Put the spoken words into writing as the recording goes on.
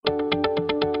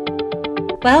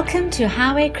Welcome to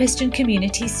Highway Christian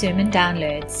Community Sermon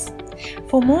Downloads.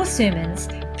 For more sermons,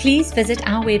 please visit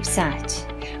our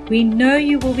website. We know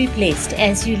you will be blessed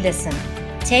as you listen.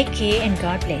 Take care and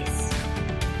God bless.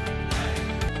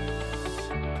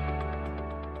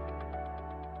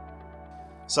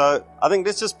 So I think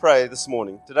let's just pray this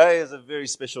morning. Today is a very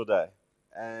special day,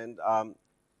 and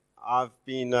I've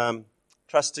been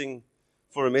trusting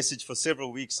for a message for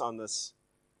several weeks on this,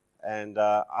 and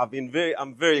I'm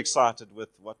very excited with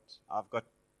what I've got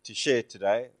to share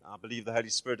today. I believe the Holy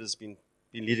Spirit has been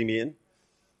leading me in,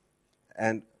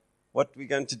 and what we're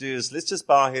going to do is let's just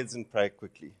bow our heads and pray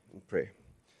quickly in prayer.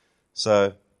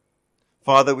 So,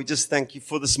 Father, we just thank you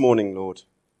for this morning, Lord.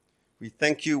 We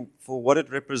thank you for what it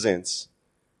represents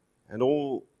and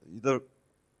all the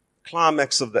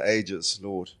climax of the ages,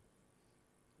 Lord.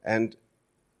 And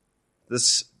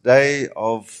this day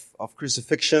of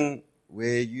crucifixion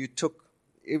where you took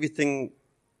everything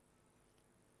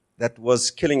that was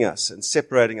killing us and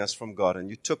separating us from God, and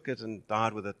you took it and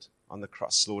died with it on the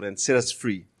cross, Lord, and set us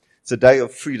free. It's a day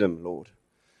of freedom, Lord.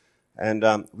 And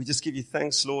we just give you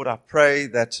thanks, Lord. I pray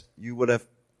that you would have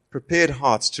prepared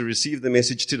hearts to receive the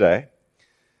message today,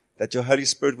 that your Holy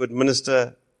Spirit would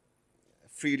minister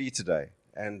freely today,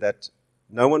 and that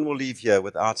no one will leave here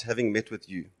without having met with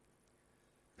you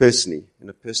personally, in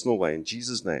a personal way. In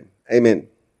Jesus' name, amen.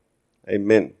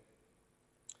 Amen.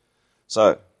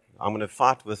 So, I'm going to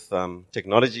fight with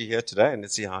technology here today, and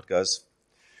let's see how it goes.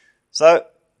 So,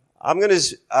 I'm going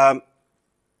to,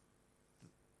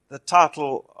 the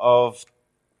title of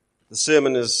the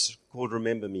sermon is called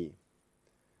Remember Me.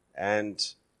 And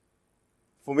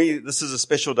for me, this is a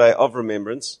special day of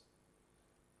remembrance.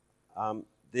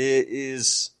 There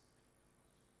is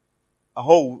a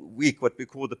whole week, what we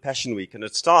call the Passion Week, and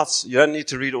it starts, you don't need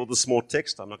to read all the small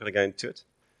text, I'm not going to go into it.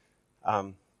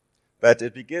 But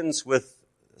it begins with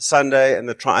Sunday and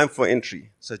the triumphal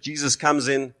entry. So Jesus comes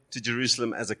in to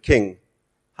Jerusalem as a king,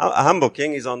 a humble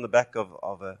king. He's on the back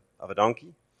of a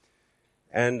donkey.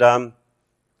 And then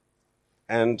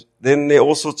there are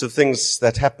all sorts of things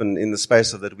that happen in the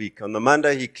space of that week. On the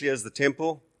Monday, he clears the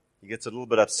temple. He gets a little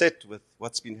bit upset with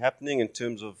what's been happening in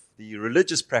terms of the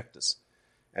religious practice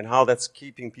and how that's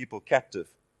keeping people captive.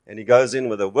 And he goes in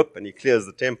with a whip and he clears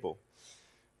the temple.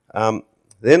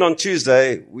 Then on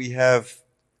Tuesday, we have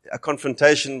a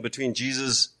confrontation between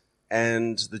Jesus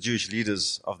and the Jewish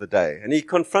leaders of the day. And he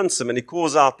confronts them and he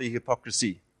calls out the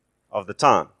hypocrisy of the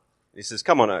time. He says,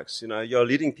 come on, Oaks, you're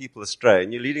leading people astray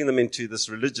and you're leading them into this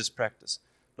religious practice.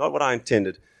 Not what I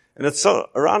intended. And it's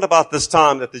around about this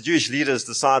time that the Jewish leaders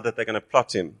decide that they're going to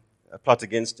plot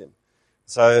against him.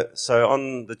 So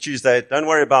on the Tuesday, don't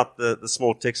worry about the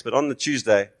small text, but on the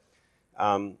Tuesday,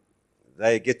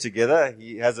 they get together.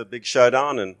 He has a big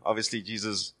showdown, and obviously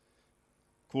Jesus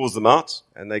calls them out,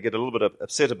 and they get a little bit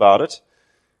upset about it.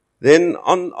 Then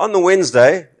on the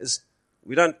Wednesday,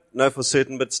 we don't know for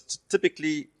certain, but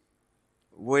typically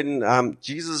when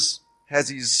Jesus has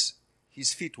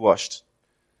his feet washed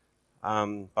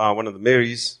by one of the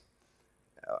Marys,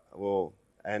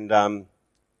 and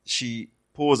she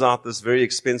pours out this very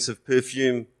expensive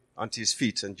perfume onto his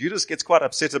feet, and Judas gets quite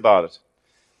upset about it.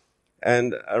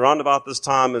 And around about this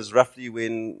time is roughly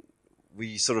when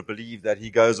we sort of believe that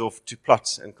he goes off to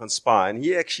plot and conspire. And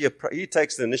he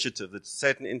takes the initiative, that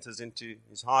Satan enters into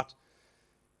his heart,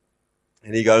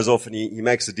 and he goes off and he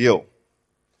makes a deal.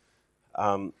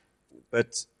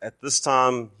 But at this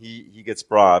time, he gets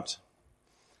bribed.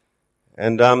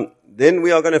 And then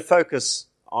we are going to focus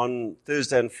on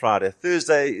Thursday and Friday.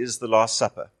 Thursday is the Last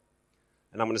Supper.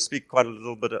 And I'm going to speak quite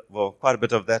a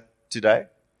bit of that today.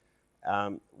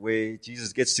 Where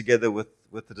Jesus gets together with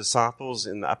the disciples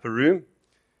in the upper room.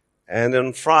 And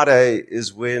on Friday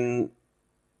is when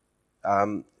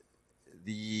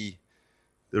the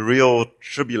real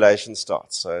tribulation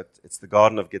starts. So it's the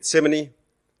Garden of Gethsemane,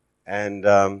 and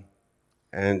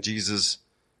Jesus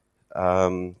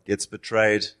gets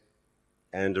betrayed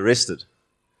and arrested.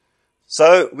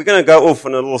 So we're going to go off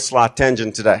on a little slight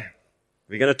tangent today.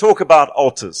 We're going to talk about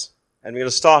altars, and we're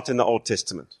going to start in the Old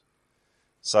Testament.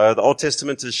 So the Old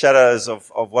Testament is shadows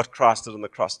of what Christ did on the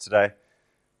cross today.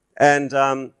 And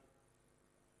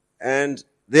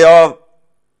there's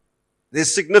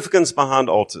significance behind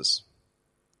altars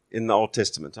in the Old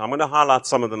Testament. I'm going to highlight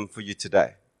some of them for you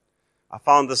today. I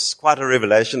found this quite a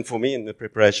revelation for me in the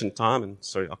preparation time, and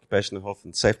occupational health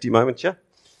and safety moment here.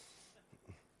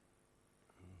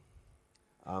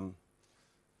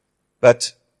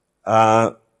 But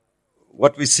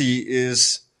what we see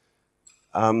is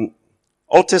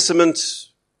Old Testament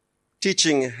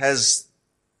teaching has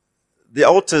the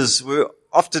altars were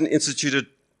often instituted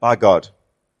by God.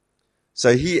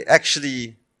 So he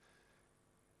actually,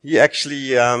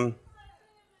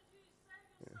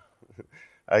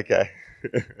 okay.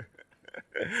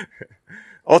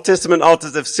 Old Testament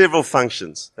altars have several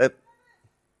functions.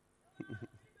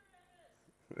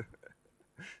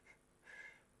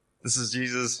 This is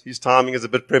Jesus. His timing is a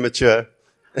bit premature.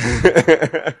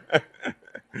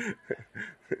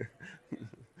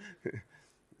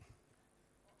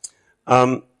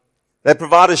 They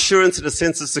provide assurance and a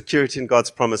sense of security in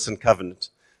God's promise and covenant.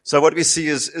 So what we see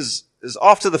is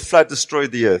after the flood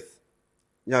destroyed the earth,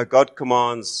 God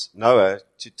commands Noah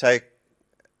to take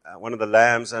one of the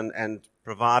lambs and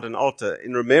provide an altar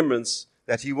in remembrance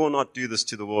that he will not do this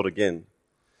to the world again.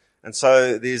 And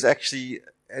so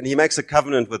and he makes a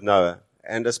covenant with Noah.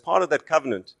 And as part of that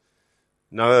covenant,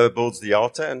 Noah builds the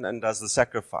altar and does the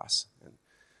sacrifice.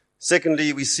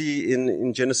 Secondly, we see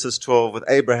in Genesis 12 with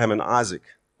Abraham and Isaac.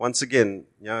 Once again,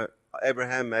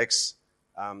 Abraham makes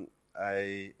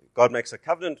God makes a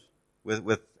covenant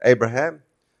with Abraham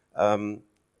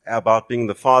about being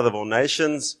the father of all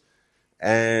nations,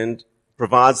 and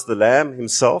provides the lamb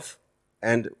himself.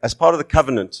 And as part of the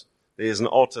covenant, there is an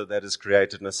altar that is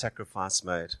created and a sacrifice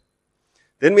made.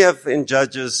 Then we have in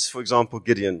Judges, for example,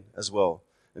 Gideon as well.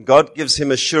 And God gives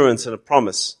him assurance and a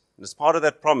promise. And as part of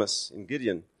that promise in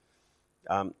Gideon,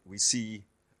 we see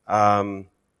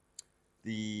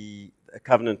the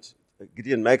covenant.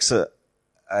 Gideon makes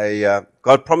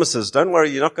God promises, don't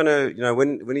worry, you're not going to,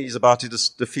 when he's about to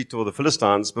defeat all the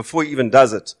Philistines, before he even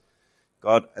does it,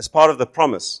 God, as part of the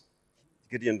promise,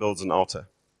 Gideon builds an altar.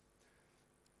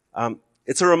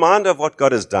 It's a reminder of what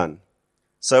God has done.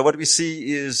 So what we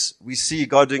see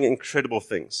God doing incredible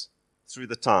things through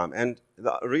the time. And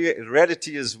the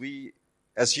reality is we,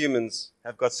 as humans,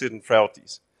 have got certain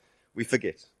frailties. We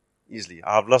forget easily.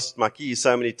 I've lost my keys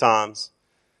so many times.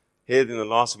 Here in the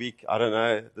last week, I don't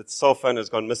know, the cell phone has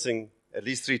gone missing at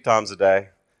least 3 times a day.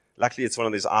 Luckily, it's one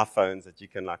of these iPhones that you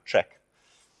can track.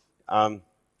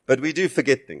 But we do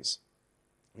forget things.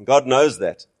 And God knows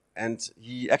that. And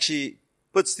he actually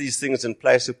puts these things in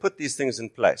place,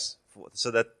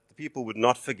 so that the people would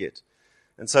not forget.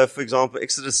 And so, for example,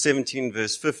 Exodus 17,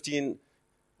 verse 15,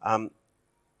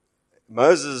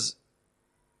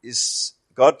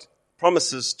 God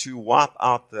promises to wipe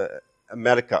out the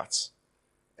Amalekites,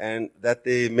 and that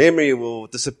their memory will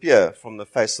disappear from the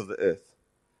face of the earth.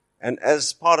 And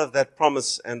as part of that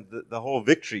promise and the whole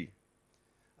victory,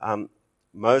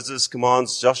 Moses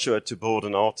commands Joshua to build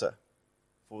an altar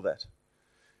for that.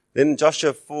 Then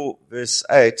Joshua 4, verse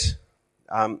 8,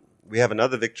 we have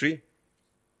another victory.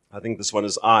 I think this one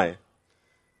is Ai.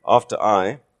 After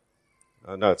Ai.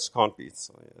 No, it can't be.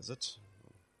 Is it?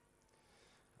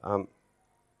 Wrong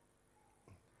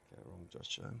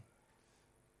Joshua.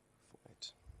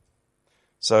 4:8.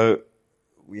 So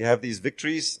we have these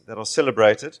victories that are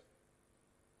celebrated,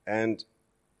 and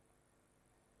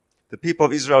the people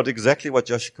of Israel did exactly what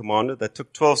Joshua commanded. They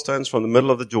took 12 stones from the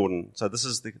middle of the Jordan. So this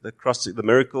is the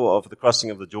miracle of the crossing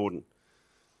of the Jordan.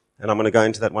 And I'm going to go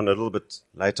into that one a little bit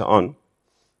later on.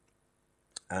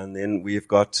 And then we've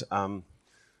got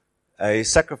a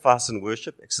sacrifice and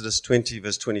worship, Exodus 20,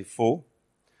 verse 24.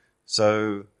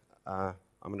 So I'm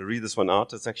going to read this one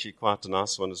out. It's actually quite a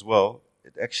nice one as well.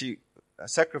 A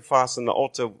sacrifice and the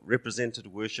altar represented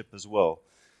worship as well.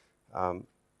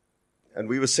 And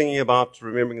we were singing about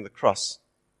remembering the cross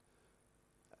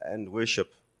and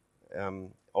worship,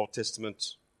 Old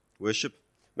Testament worship.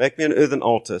 Make me an earthen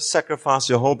altar. Sacrifice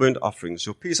your whole burnt offerings,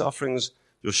 your peace offerings,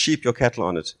 your sheep, your cattle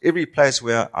on it. Every place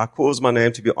where I cause my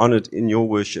name to be honored in your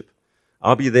worship,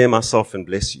 I'll be there myself and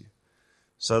bless you.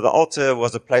 So the altar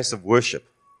was a place of worship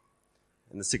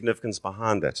and the significance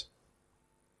behind that.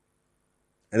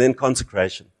 And then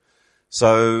consecration.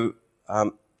 So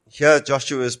here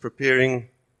Joshua is preparing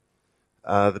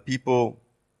the people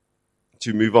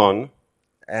to move on.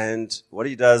 And what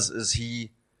he does is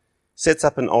he sets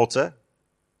up an altar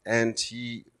and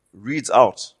he reads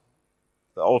out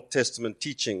the Old Testament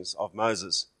teachings of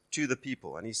Moses to the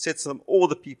people. And he sets them, all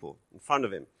the people, in front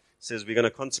of him. He says, we're going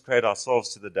to consecrate ourselves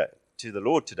to the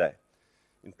Lord today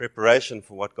in preparation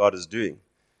for what God is doing.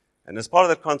 And as part of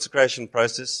that consecration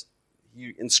process,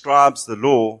 he inscribes the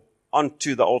law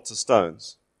onto the altar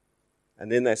stones.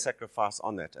 And then they sacrifice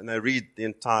on that. And they read the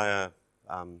entire,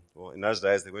 in those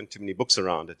days there weren't too many books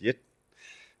around it yet,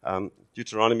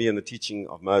 Deuteronomy and the teaching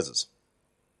of Moses.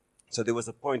 So there was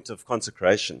a point of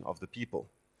consecration of the people.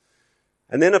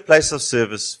 And then a place of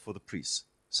service for the priests.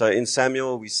 So in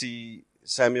Samuel, we see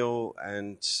Samuel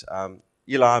and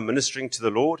Eli ministering to the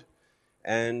Lord.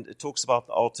 And it talks about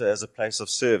the altar as a place of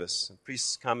service. And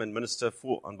priests come and minister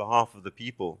on behalf of the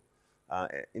people,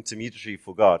 intermediary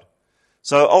for God.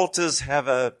 So altars have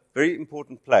a very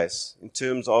important place in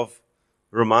terms of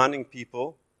reminding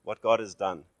people what God has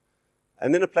done.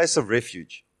 And then a place of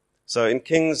refuge. So in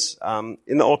Kings,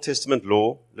 in the Old Testament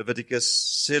law, Leviticus,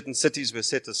 certain cities were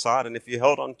set aside, and if you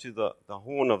held on to the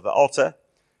horn of the altar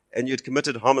and you'd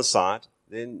committed homicide,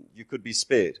 then you could be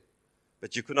spared.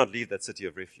 But you could not leave that city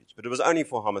of refuge. But it was only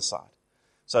for homicide.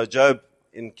 So Job,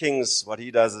 in Kings, what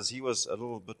he does is he was a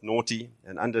little bit naughty,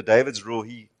 and under David's rule,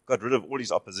 he got rid of all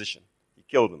his opposition. He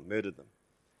killed them, murdered them.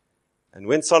 And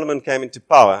when Solomon came into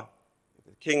power,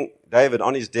 King David,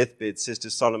 on his deathbed, says to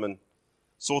Solomon,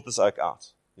 sort this oak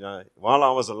out. While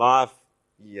I was alive,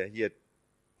 he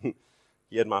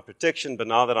had my protection, but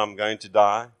now that I'm going to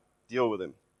die, deal with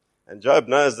him. And Job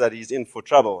knows that he's in for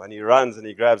trouble, and he runs and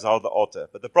he grabs hold of the altar.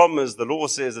 But the problem is the law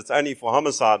says it's only for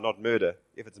homicide, not murder.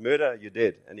 If it's murder, you're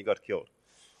dead, and he got killed.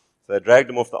 So they dragged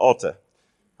him off the altar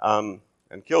and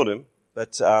killed him.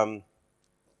 But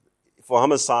for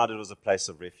homicide, it was a place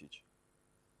of refuge.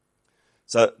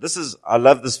 So I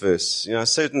love this verse.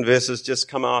 Certain verses just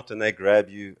come out and they grab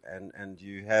you, and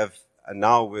you have a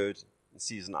now word in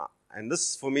season. And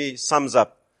this, for me, sums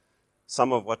up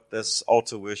some of what this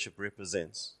altar worship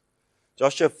represents.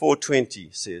 Joshua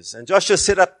 4:20 says, and Joshua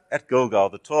set up at Gilgal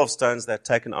the 12 stones that are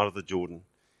taken out of the Jordan.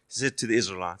 He said to the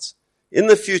Israelites, in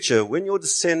the future, when your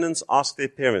descendants ask their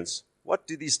parents, what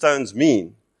do these stones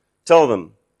mean? Tell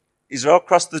them, Israel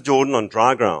crossed the Jordan on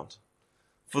dry ground.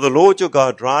 For the Lord your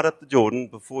God dried up the Jordan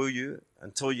before you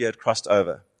until you had crossed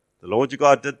over. The Lord your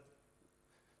God did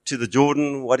to the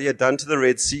Jordan what he had done to the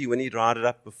Red Sea when he dried it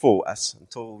up before us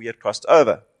until we had crossed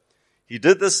over. He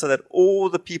did this so that all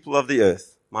the people of the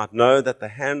earth might know that the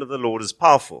hand of the Lord is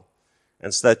powerful,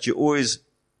 and so that you always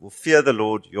will fear the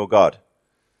Lord your God.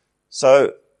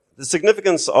 So the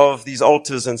significance of these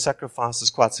altars and sacrifices is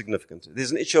quite significant.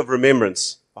 There's an issue of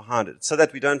remembrance behind it, so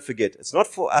that we don't forget. It's not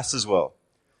for us as well.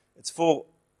 It's for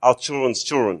our children's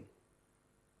children.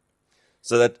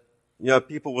 So that,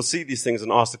 people will see these things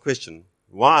and ask the question,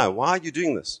 why? Why are you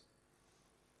doing this?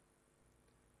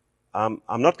 I'm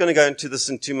not going to go into this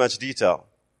in too much detail,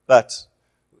 but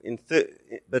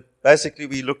basically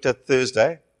we looked at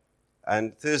Thursday,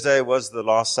 and Thursday was the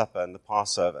Last Supper and the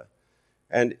Passover.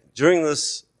 And during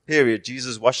this period,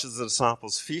 Jesus washes the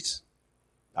disciples' feet,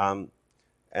 and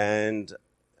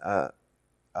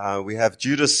we have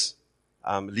Judas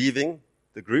leaving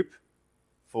the group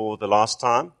for the last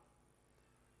time.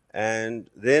 And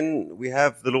then we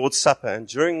have the Lord's Supper. And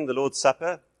during the Lord's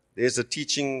Supper, there's a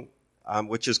teaching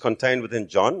which is contained within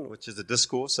John, which is a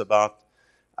discourse about,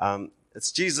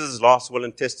 it's Jesus' last will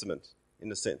and testament, in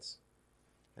a sense.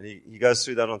 And he goes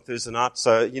through that on Thursday night.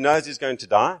 So he knows he's going to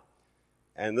die.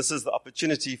 And this is the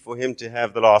opportunity for him to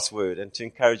have the last word and to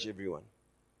encourage everyone.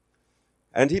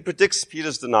 And he predicts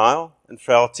Peter's denial and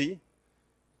frailty.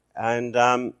 And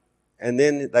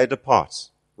then they depart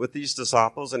with these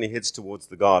disciples, and he heads towards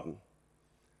the garden.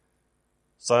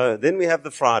 So then we have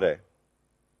the Friday.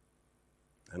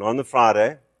 And on the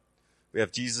Friday, we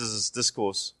have Jesus'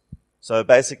 discourse. So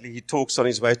basically, he talks on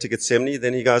his way to Gethsemane,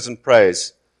 then he goes and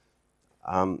prays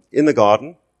in the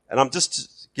garden. And I'm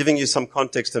just giving you some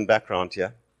context and background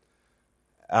here.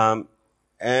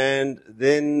 And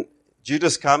then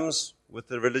Judas comes with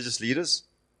the religious leaders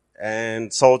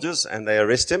and soldiers, and they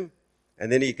arrest him.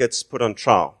 And then he gets put on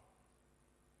trial.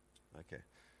 Okay.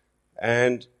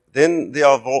 And then there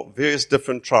are various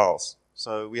different trials.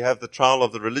 So we have the trial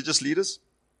of the religious leaders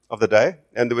of the day,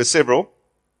 and there were several.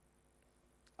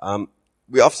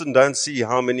 We often don't see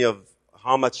how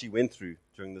much he went through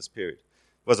during this period.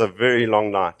 It was a very long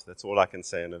night, that's all I can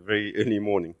say, and a very early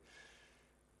morning.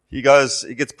 He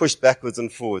gets pushed backwards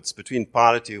and forwards between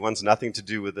Pilate, who wants nothing to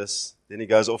do with this. Then he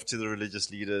goes off to the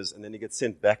religious leaders, and then he gets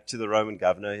sent back to the Roman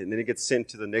governor, and then he gets sent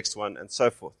to the next one, and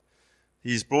so forth.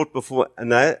 He's brought before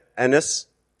Annas,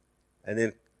 and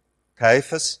then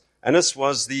Caiaphas. Annas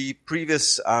was the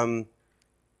previous,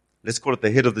 let's call it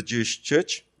the head of the Jewish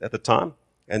church at the time.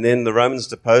 And then the Romans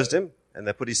deposed him, and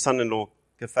they put his son-in-law,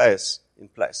 Caiaphas, in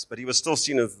place. But he was still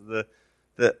seen as the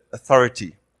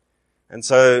authority. And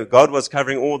so God was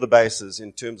covering all the bases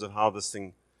in terms of how this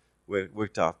thing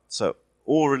worked out. So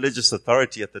all religious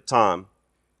authority at the time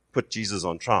put Jesus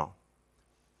on trial.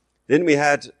 Then we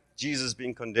had Jesus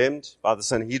being condemned by the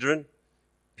Sanhedrin.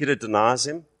 Peter denies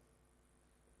him.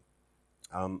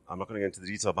 I'm not going to go into the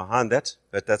detail behind that,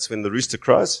 but that's when the rooster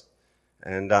crows.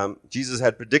 And Jesus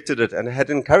had predicted it and had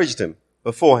encouraged him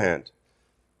beforehand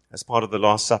as part of the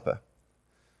Last Supper.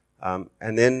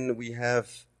 And then we have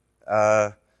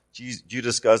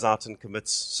Judas goes out and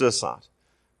commits suicide.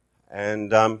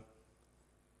 And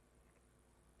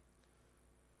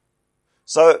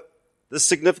so the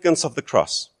significance of the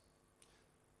cross.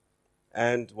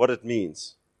 and what it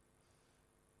means.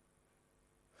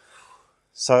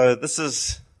 So this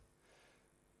is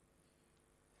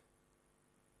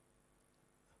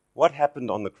what happened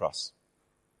on the cross.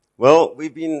 Well,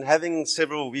 we've been having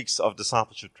several weeks of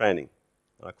discipleship training.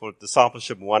 I call it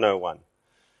Discipleship 101.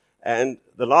 And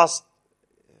the last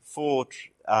 4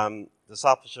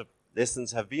 discipleship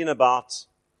lessons have been about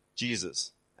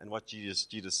Jesus and what Jesus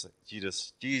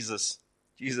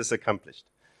accomplished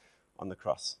on the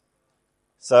cross.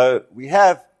 So we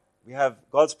have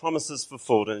God's promises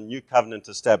fulfilled and a new covenant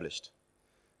established.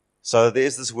 So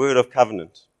there's this word of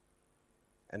covenant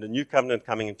and a new covenant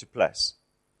coming into place.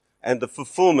 And the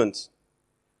fulfillment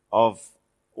of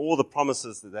all the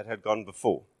promises that had gone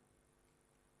before.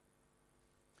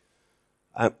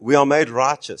 We are made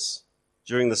righteous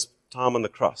during this time on the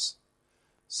cross.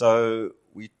 So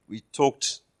we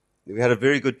had a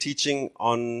very good teaching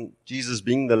on Jesus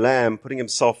being the Lamb, putting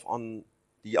himself on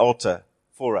the altar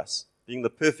for us, being the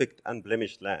perfect,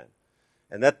 unblemished Lamb.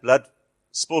 And that blood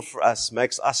spilled for us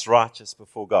makes us righteous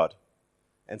before God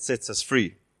and sets us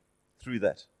free through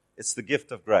that. It's the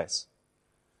gift of grace.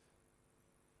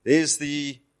 There's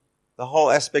the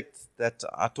whole aspect that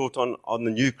I taught on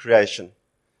the new creation.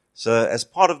 So as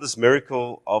part of this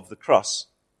miracle of the cross,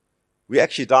 we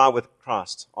actually die with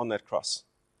Christ on that cross,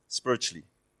 spiritually,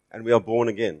 and we are born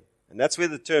again. And that's where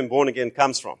the term born again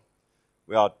comes from.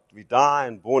 We die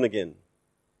and born again.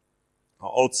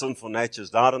 Our old sinful natures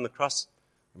died on the cross,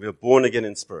 and we are born again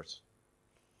in spirit.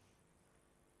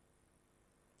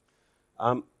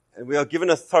 And we are given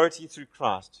authority through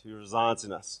Christ who resides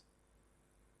in us.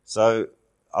 So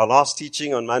our last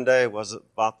teaching on Monday was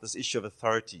about this issue of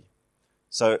authority.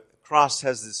 So Christ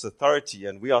has this authority,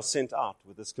 and we are sent out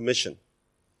with this commission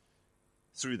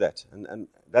through that. And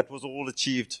that was all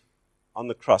achieved on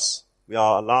the cross. We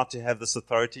are allowed to have this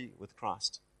authority with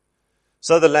Christ.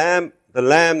 So the lamb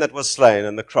that was slain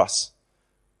on the cross.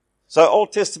 So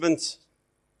Old Testament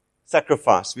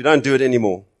sacrifice, we don't do it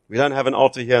anymore. We don't have an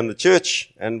altar here in the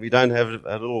church, and we don't have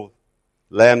a little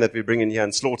lamb that we bring in here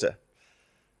and slaughter.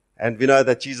 And we know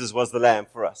that Jesus was the lamb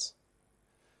for us.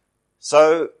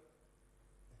 So,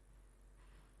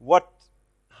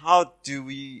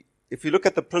 if you look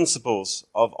at the principles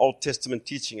of Old Testament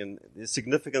teaching and the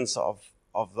significance of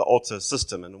the altar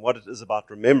system and what it is about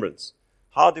remembrance,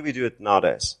 how do we do it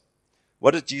nowadays?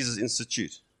 What did Jesus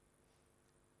institute?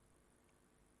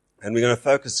 And we're going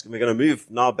to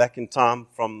move now back in time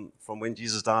from when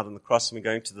Jesus died on the cross, and we're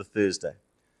going to the Thursday.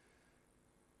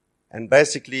 And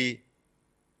basically,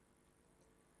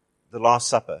 the Last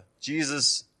Supper.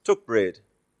 Jesus took bread,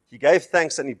 he gave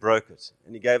thanks and he broke it,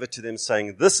 and he gave it to them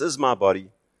saying, "This is my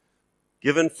body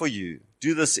given for you.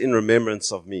 Do this in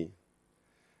remembrance of me."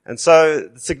 And so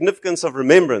the significance of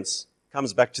remembrance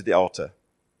comes back to the altar.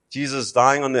 Jesus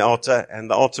dying on the altar, and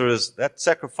the altar that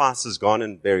sacrifice is gone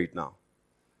and buried now.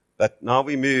 But now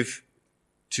we move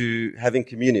to having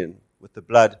communion with the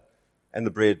blood and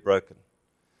the bread broken.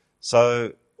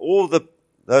 So all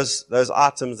those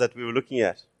items that we were looking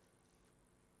at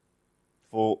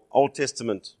for Old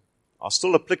Testament are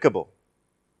still applicable,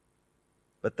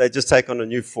 but they just take on a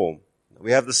new form.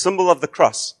 We have the symbol of the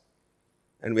cross,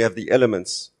 and we have the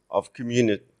elements of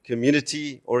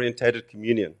community-orientated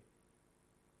communion.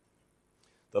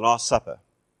 The Last Supper.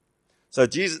 So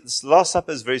this Last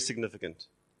Supper is very significant.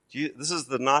 This is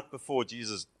the night before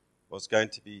Jesus was going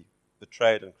to be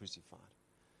betrayed and crucified.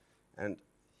 And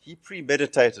he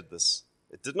premeditated this.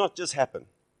 It did not just happen.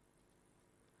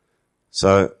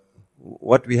 So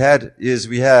what we have, if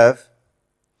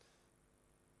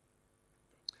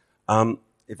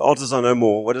altars are no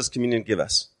more, what does communion give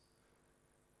us?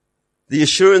 The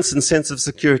assurance and sense of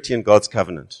security in God's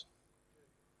covenant.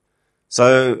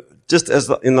 So just as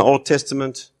in the Old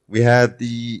Testament, we had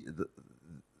the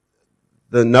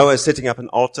Noah setting up an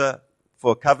altar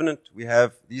for a covenant, we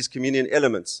have these communion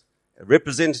elements, a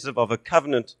representative of a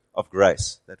covenant of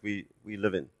grace that we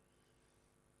live in.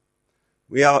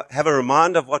 We have a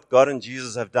reminder of what God and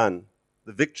Jesus have done,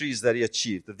 the victories that he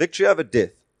achieved, the victory over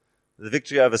death, the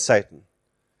victory over Satan.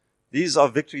 These are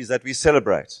victories that we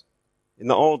celebrate. In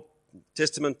the Old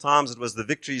Testament times, it was the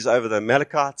victories over the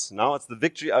Amalekites. Now it's the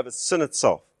victory over sin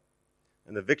itself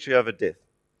and the victory over death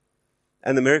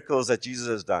and the miracles that Jesus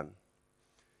has done.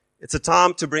 It's a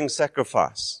time to bring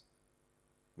sacrifice.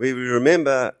 We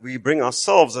remember, we bring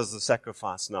ourselves as the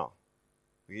sacrifice now.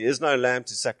 There is no lamb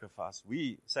to sacrifice.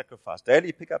 We sacrifice.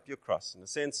 Daily pick up your cross. In a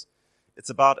sense,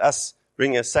 it's about us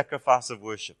bringing a sacrifice of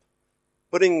worship.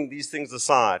 Putting these things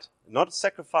aside. Not a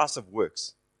sacrifice of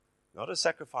works. Not a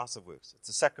sacrifice of works. It's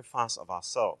a sacrifice of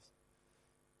ourselves.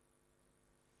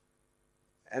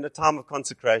 And a time of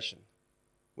consecration.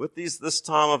 with this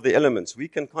time of the elements, we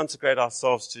can consecrate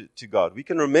ourselves to God. We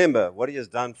can remember what He has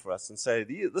done for us and say,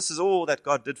 this is all that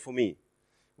God did for me.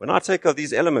 When I take of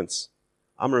these elements,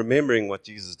 I'm remembering what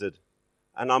Jesus did.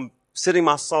 And I'm setting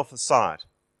myself aside.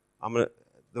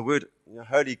 The word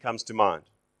holy comes to mind.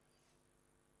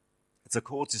 It's a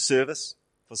call to service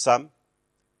for some.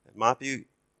 It might be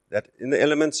that in the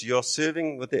elements you're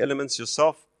serving with the elements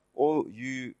yourself, or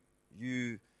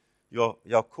you're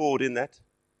called in that.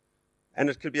 And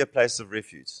it could be a place of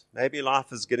refuge. Maybe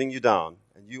life is getting you down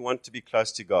and you want to be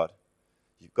close to God.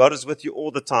 God is with you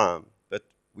all the time, but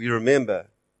we remember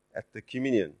at the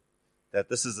communion that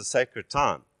this is a sacred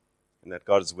time and that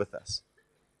God is with us.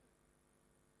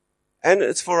 And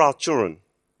it's for our children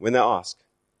when they ask,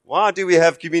 why do we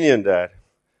have communion, Dad?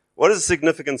 What is the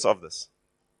significance of this?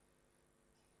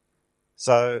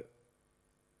 So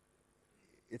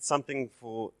it's something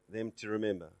for them to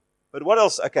remember. But what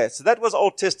else? Okay, so that was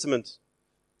Old Testament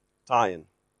tie-in.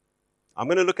 I'm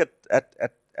going to look at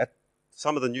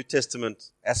some of the New Testament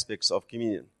aspects of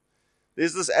communion.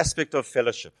 There's this aspect of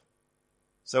fellowship.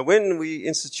 So when we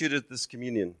instituted this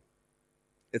communion,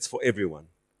 it's for everyone.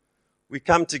 We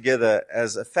come together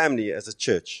as a family, as a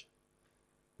church.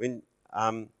 And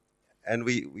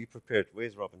we prepared.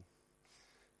 Where's Robin?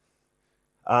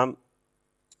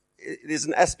 There's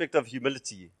an aspect of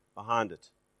humility behind it.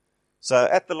 So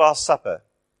at the Last Supper,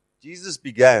 Jesus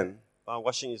began by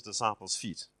washing his disciples'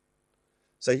 feet.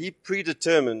 So he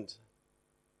predetermined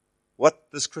what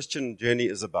this Christian journey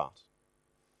is about.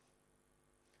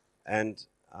 And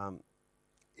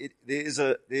there's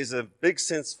a big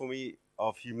sense for me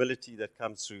of humility that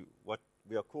comes through what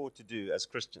we are called to do as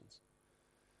Christians.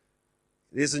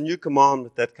 There's a new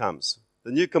commandment that comes.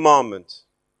 The new commandment,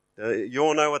 you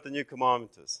all know what the new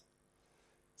commandment is.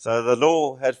 So the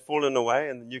law had fallen away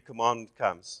and the new commandment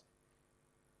comes.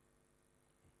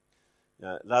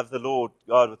 Love the Lord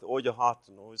God with all your heart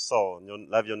and all your soul, and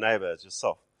love your neighbor as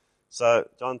yourself. So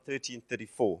John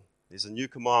 13:34, there's a new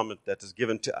commandment that is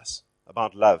given to us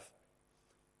about love.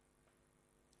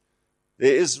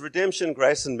 There is redemption,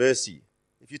 grace, and mercy.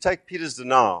 If you take Peter's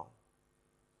denial,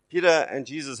 Peter and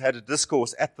Jesus had a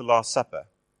discourse at the Last Supper.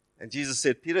 And Jesus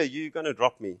said, Peter, you're going to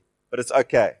drop me, but it's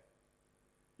okay.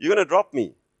 You're going to drop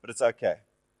me, but it's okay.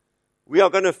 We are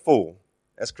going to fall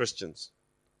as Christians.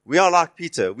 We are like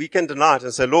Peter. We can deny it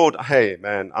and say, Lord, hey,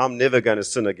 man, I'm never going to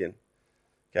sin again.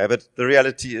 Okay, but the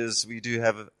reality is we do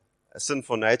have a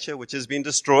sinful nature which has been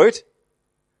destroyed,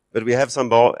 but we have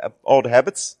some old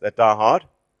habits that die hard.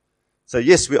 So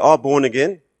yes, we are born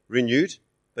again, renewed,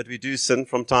 but we do sin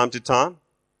from time to time.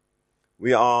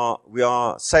 We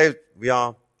are saved. We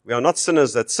are not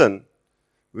sinners that sin.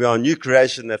 We are a new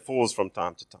creation that falls from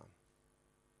time to time.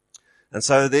 And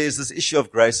so there's this issue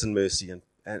of grace and mercy,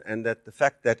 and that the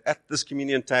fact that at this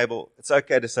communion table, it's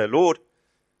okay to say, Lord,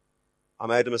 I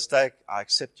made a mistake, I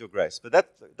accept your grace. But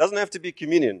that doesn't have to be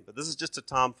communion, but this is just a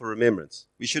time for remembrance.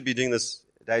 We should be doing this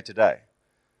day to day.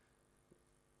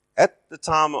 At the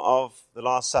time of the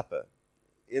Last Supper,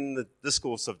 in the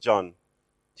discourse of John,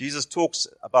 Jesus talks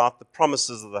about the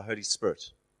promises of the Holy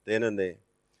Spirit then and there.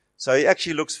 So he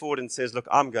actually looks forward and says, look,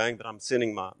 I'm going, but I'm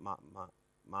sending the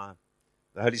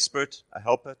Holy Spirit, a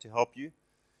helper, to help you.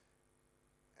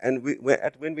 And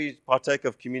when we partake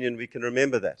of communion, we can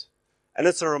remember that. And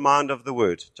it's a reminder of the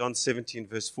word, John 17,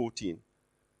 verse 14.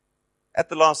 At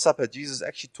the Last Supper, Jesus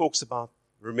actually talks about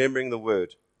remembering the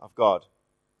word of God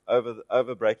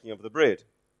over breaking of the bread.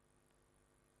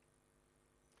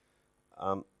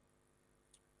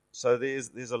 So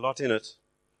there's a lot in it.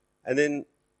 And then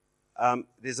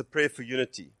there's a prayer for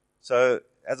unity. So,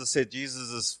 as I said,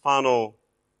 Jesus' final,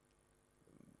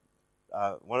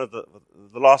 one of the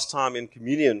last time in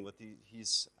communion with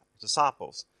his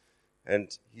disciples,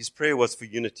 and his prayer was for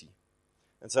unity.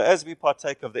 And so as we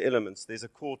partake of the elements, there's a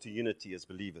call to unity as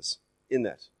believers in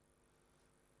that.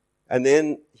 And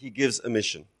then he gives a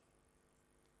mission.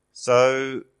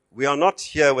 So we are not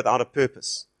here without a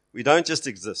purpose. We don't just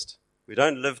exist. We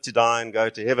don't live to die and go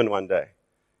to heaven one day.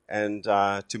 And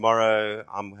tomorrow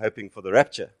I'm hoping for the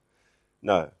rapture.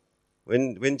 No.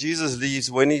 When Jesus leaves,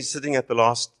 when he's sitting at the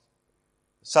Last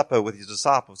Supper with his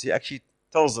disciples, he actually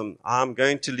tells them, I'm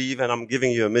going to leave and I'm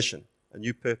giving you a mission, a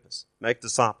new purpose. Make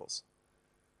disciples.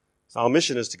 So our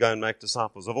mission is to go and make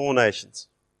disciples of all nations.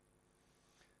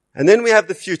 And then we have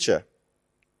the future.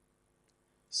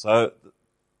 So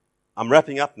I'm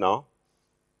wrapping up now.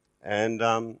 And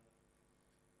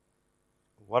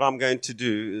what I'm going to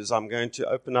do is I'm going to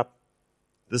open up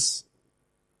this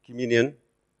communion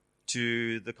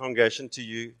to the congregation, to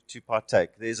you, to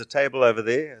partake. There's a table over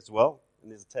there as well,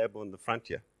 and there's a table in the front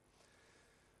here.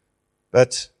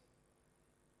 But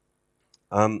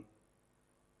And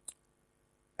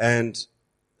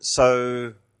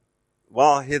so,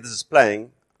 while Heather is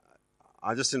playing,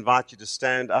 I just invite you to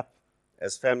stand up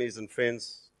as families and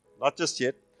friends, not just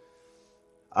yet.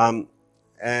 And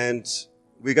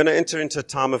we're going to enter into a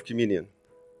time of communion.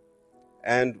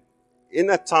 And in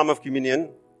that time of communion,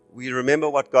 we remember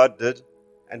what God did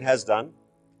and has done.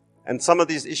 And some of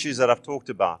these issues that I've talked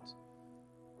about.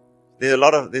 There's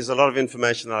a lot of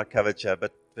information that I covered here,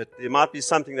 but there might be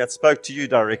something that spoke to you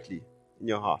directly in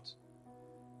your heart.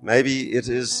 Maybe it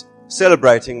is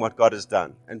celebrating what God has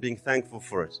done and being thankful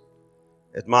for it.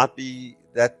 It might be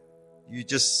that you're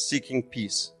just seeking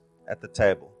peace at the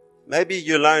table. Maybe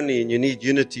you're lonely and you need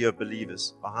unity of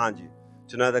believers behind you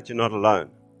to know that you're not alone.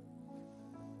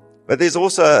 But there's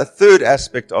also a third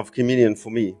aspect of communion for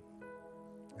me.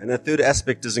 And that third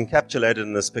aspect is encapsulated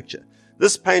in this picture.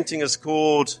 This painting is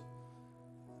called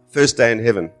First Day in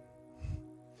Heaven.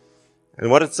 And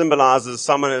what it symbolizes,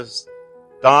 someone has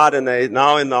died and they're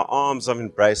now in the arms of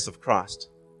embrace of Christ.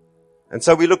 And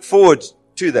so we look forward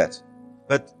to that.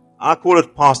 But I call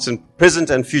it past and present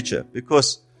and future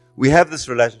because we have this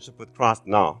relationship with Christ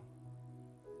now.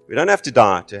 We don't have to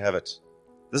die to have it.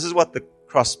 This is what the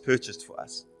cross purchased for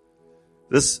us.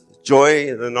 This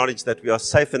joy, the knowledge that we are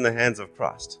safe in the hands of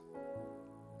Christ.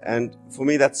 And for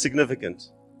me, that's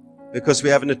significant because we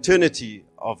have an eternity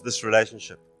of this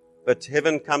relationship. But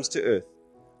heaven comes to earth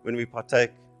when we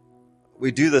partake.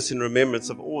 We do this in remembrance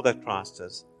of all that Christ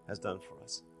has done for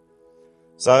us.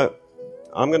 So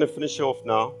I'm going to finish off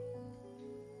now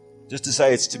just to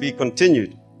say it's to be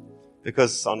continued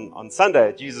because on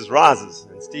Sunday, Jesus rises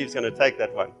and Steve's going to take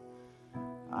that one.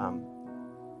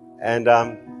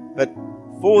 But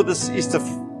for this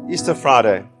Easter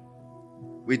Friday,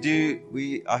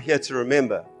 we are here to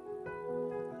remember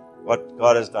what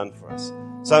God has done for us.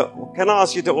 So, can I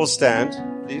ask you to all stand,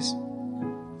 please?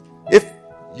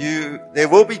 There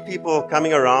will be people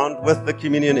coming around with the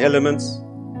communion elements,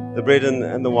 the bread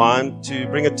and the wine, to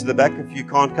bring it to the back. If you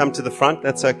can't come to the front,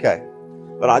 that's okay.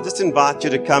 But I just invite you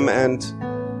to come and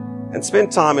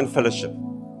spend time in fellowship.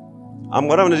 What I'm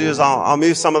going to do is I'll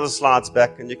move some of the slides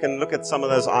back, and you can look at some of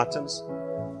those items.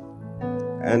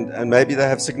 And maybe they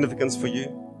have significance for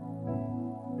you.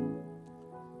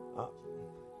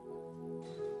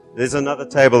 There's another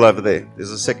table over there.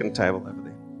 There's a second table over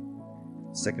there.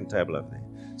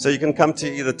 So you can come to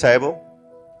either table.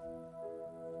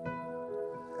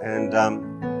 And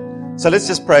so let's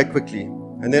just pray quickly.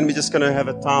 And then we're just going to have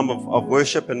a time of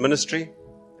worship and ministry.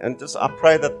 And I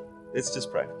pray that, let's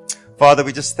just pray. Father,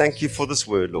 we just thank you for this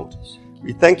word, Lord.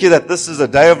 We thank you that this is a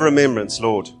day of remembrance,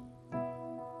 Lord.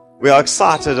 We are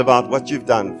excited about what you've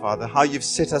done, Father, how you've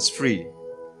set us free.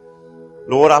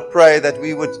 Lord, I pray that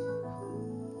we would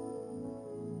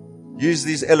use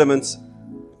these elements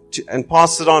and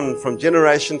pass it on from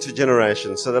generation to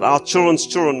generation so that our children's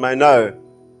children may know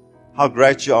how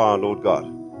great you are, Lord God.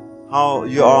 How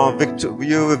you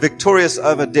were victorious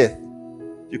over death.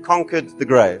 You conquered the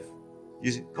grave.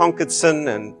 You conquered sin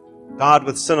and died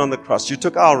with sin on the cross. You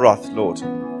took our wrath, Lord.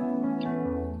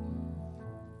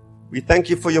 We thank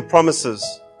you for your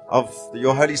promises of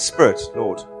your Holy Spirit,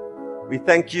 Lord. We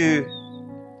thank you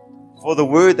for the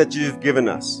word that you've given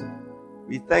us.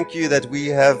 We thank you that we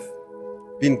have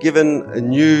been given a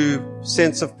new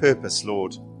sense of purpose,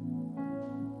 Lord.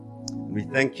 We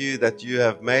thank you that you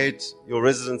have made your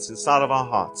residence inside of our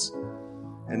hearts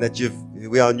and that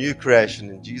we are a new creation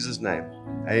in Jesus' name.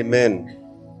 Amen.